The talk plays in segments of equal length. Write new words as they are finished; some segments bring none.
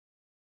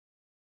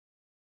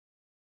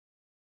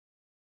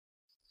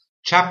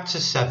Chapter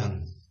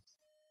 7.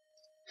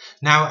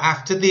 Now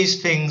after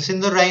these things, in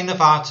the reign of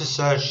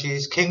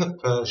Artaxerxes, king of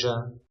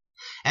Persia,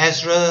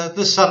 Ezra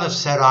the son of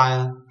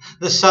Seraiah,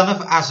 the son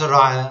of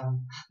Azariah,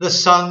 the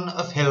son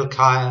of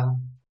Hilkiah,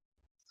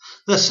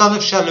 the son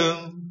of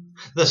Shallum,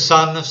 the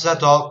son of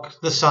Zadok,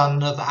 the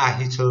son of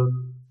Ahitub,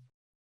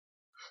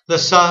 the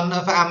son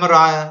of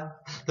Amariah,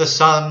 the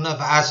son of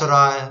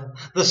Azariah,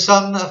 the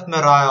son of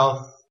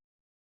Merioth,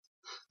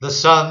 the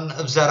son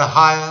of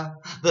Zerahiah,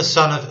 the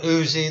son of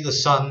Uzi, the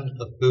son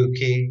of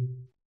Buki,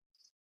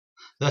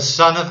 the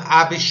son of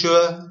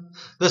Abishur,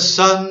 the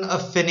son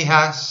of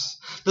Phinehas,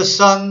 the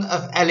son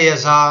of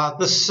Eleazar,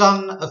 the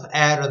son of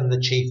Aaron the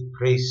chief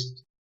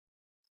priest.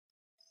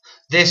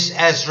 This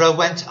Ezra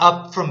went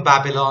up from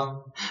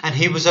Babylon, and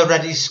he was a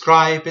ready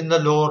scribe in the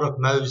law of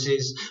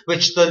Moses,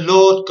 which the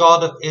Lord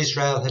God of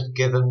Israel had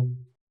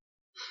given.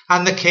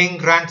 And the king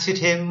granted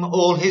him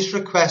all his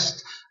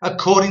request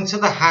according to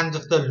the hand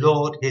of the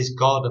Lord his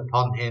God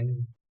upon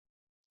him.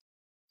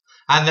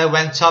 And there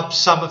went up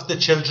some of the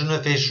children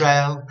of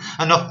Israel,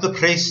 and of the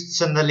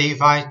priests and the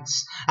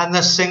Levites, and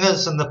the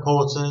singers and the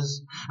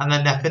porters, and the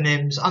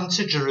Nephinims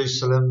unto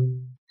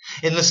Jerusalem,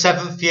 in the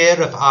 7th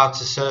year of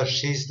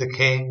Artaxerxes the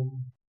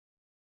king.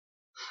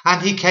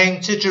 And he came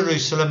to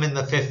Jerusalem in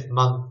the 5th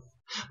month,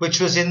 which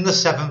was in the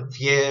 7th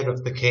year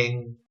of the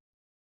king.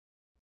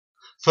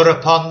 For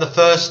upon the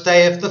 1st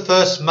day of the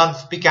 1st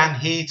month began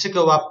he to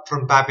go up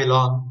from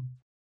Babylon.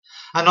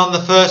 And on the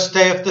 1st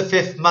day of the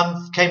 5th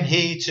month came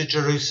he to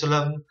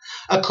Jerusalem,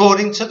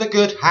 according to the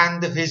good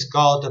hand of his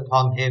God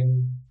upon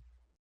him.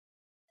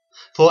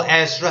 For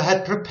Ezra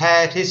had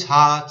prepared his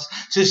heart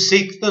to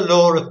seek the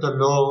law of the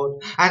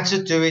Lord, and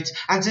to do it,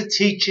 and to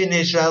teach in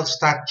Israel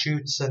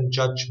statutes and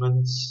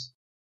judgments.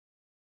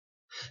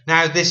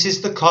 Now this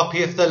is the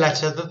copy of the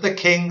letter that the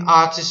king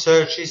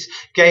Artaxerxes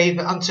gave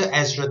unto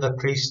Ezra the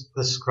priest,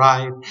 the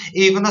scribe,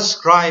 even a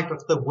scribe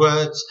of the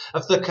words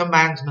of the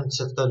commandments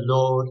of the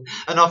Lord,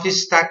 and of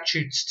his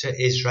statutes to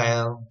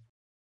Israel.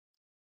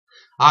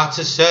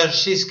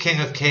 Artaxerxes, king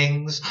of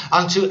kings,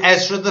 unto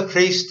Ezra the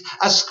priest,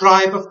 a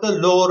scribe of the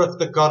law of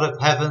the God of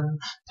heaven,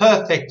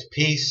 perfect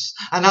peace,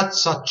 and at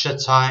such a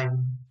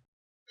time.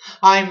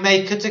 I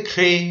make a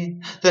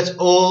decree that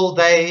all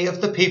they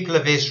of the people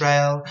of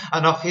Israel,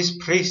 and of his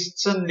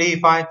priests and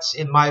Levites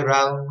in my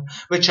realm,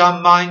 which are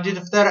minded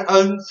of their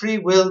own free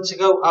will to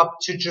go up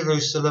to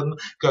Jerusalem,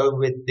 go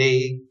with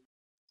thee.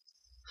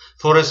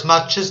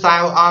 Forasmuch as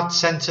thou art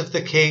sent of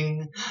the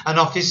king, and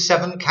of his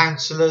 7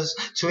 counselors,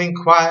 to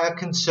inquire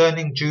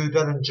concerning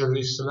Judah and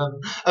Jerusalem,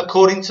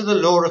 according to the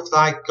law of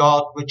thy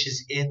God which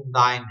is in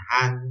thine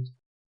hand,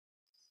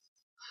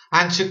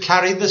 and to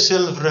carry the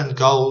silver and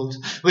gold,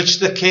 which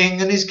the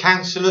king and his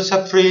counselors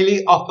have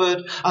freely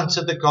offered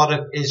unto the God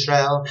of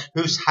Israel,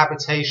 whose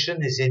habitation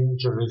is in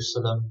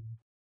Jerusalem.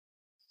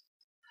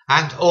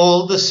 And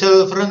all the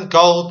silver and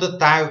gold that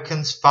thou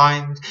canst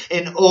find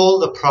in all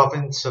the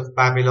province of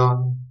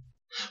Babylon,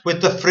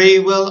 with the free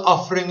will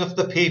offering of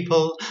the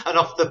people and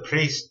of the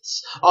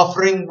priests,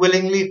 offering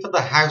willingly for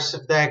the house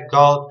of their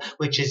God,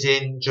 which is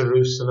in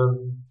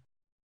Jerusalem.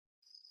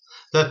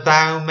 That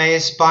thou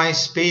mayest buy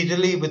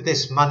speedily with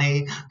this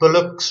money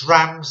bullocks,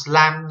 rams,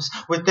 lambs,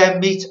 with their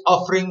meat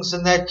offerings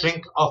and their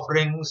drink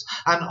offerings,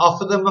 and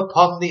offer them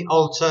upon the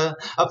altar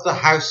of the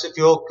house of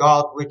your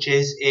God which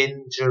is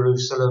in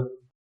Jerusalem.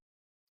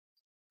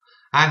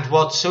 And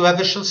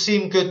whatsoever shall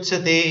seem good to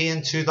thee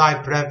and to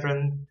thy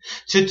brethren,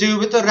 to do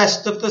with the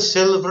rest of the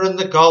silver and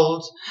the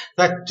gold,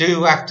 that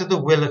do after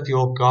the will of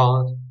your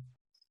God.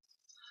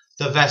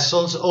 The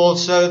vessels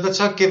also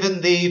that are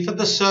given thee for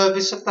the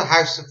service of the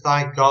house of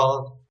thy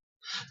God,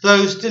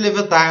 those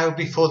deliver thou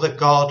before the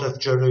God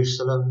of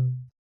Jerusalem.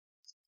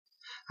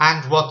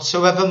 And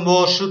whatsoever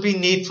more shall be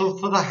needful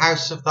for the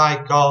house of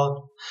thy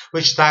God,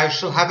 which thou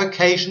shalt have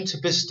occasion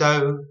to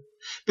bestow,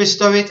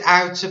 bestow it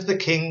out of the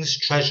king's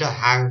treasure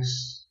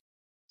house.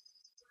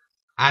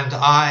 And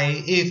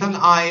I, even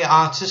I,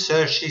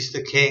 Artaxerxes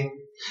the king,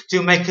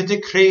 do make a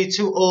decree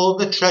to all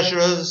the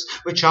treasurers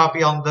which are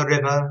beyond the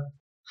river,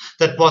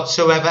 that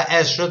whatsoever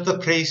Ezra the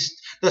priest,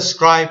 the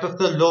scribe of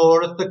the law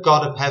of the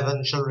God of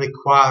heaven, shall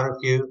require of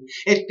you,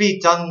 it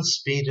be done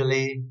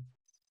speedily.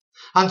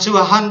 Unto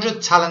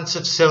 100 talents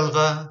of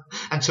silver,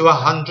 and to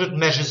 100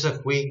 measures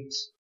of wheat,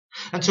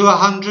 and to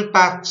 100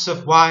 baths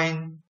of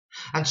wine,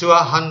 and to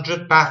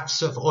 100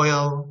 baths of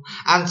oil,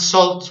 and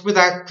salt,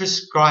 without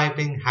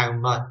prescribing how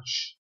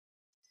much.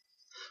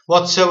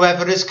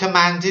 Whatsoever is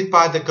commanded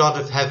by the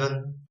God of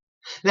heaven,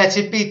 let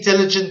it be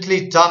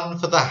diligently done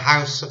for the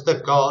house of the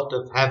God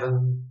of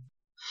heaven.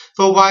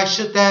 For why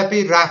should there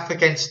be wrath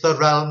against the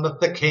realm of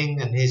the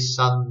king and his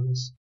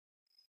sons?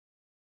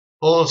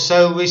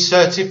 Also we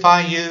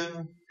certify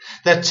you,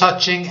 that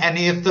touching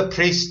any of the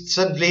priests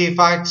and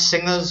Levites,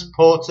 singers,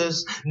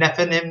 porters,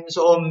 Nephinims,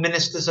 or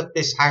ministers of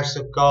this house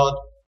of God,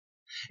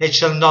 it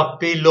shall not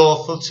be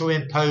lawful to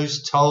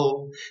impose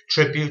toll,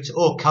 tribute,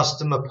 or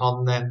custom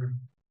upon them.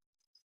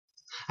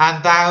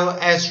 And thou,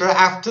 Ezra,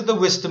 after the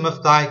wisdom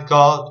of thy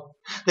God,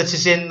 that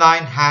is in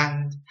thine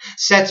hand,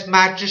 set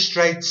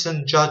magistrates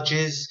and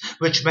judges,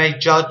 which may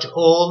judge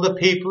all the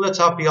people that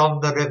are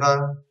beyond the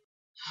river,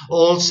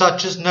 all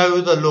such as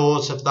know the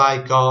laws of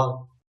thy God,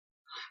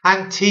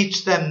 and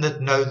teach them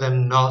that know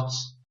them not.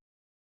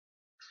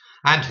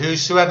 And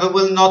whosoever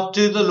will not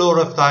do the law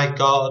of thy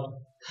God,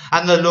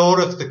 and the law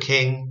of the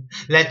king,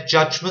 let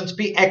judgment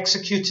be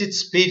executed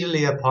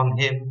speedily upon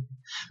him,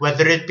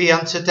 whether it be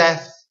unto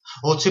death,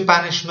 or to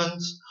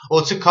banishment,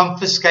 or to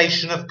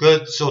confiscation of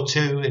goods, or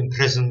to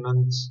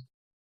imprisonment.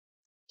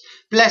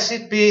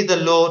 Blessed be the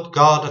Lord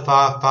God of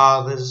our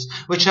fathers,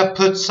 which have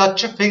put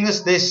such a thing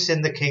as this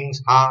in the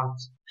king's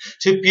heart,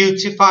 to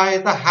beautify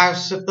the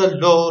house of the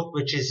Lord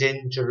which is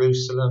in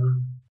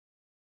Jerusalem,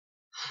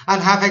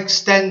 and have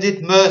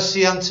extended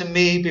mercy unto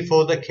me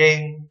before the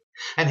king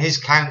and his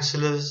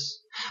counsellors,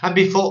 and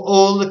before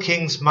all the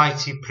king's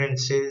mighty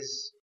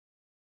princes.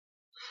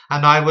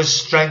 And I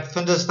was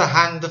strengthened as the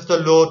hand of the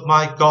Lord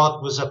my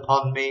God was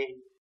upon me,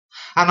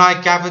 and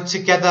I gathered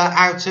together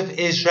out of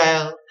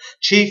Israel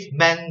chief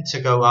men to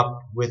go up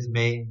with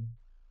me.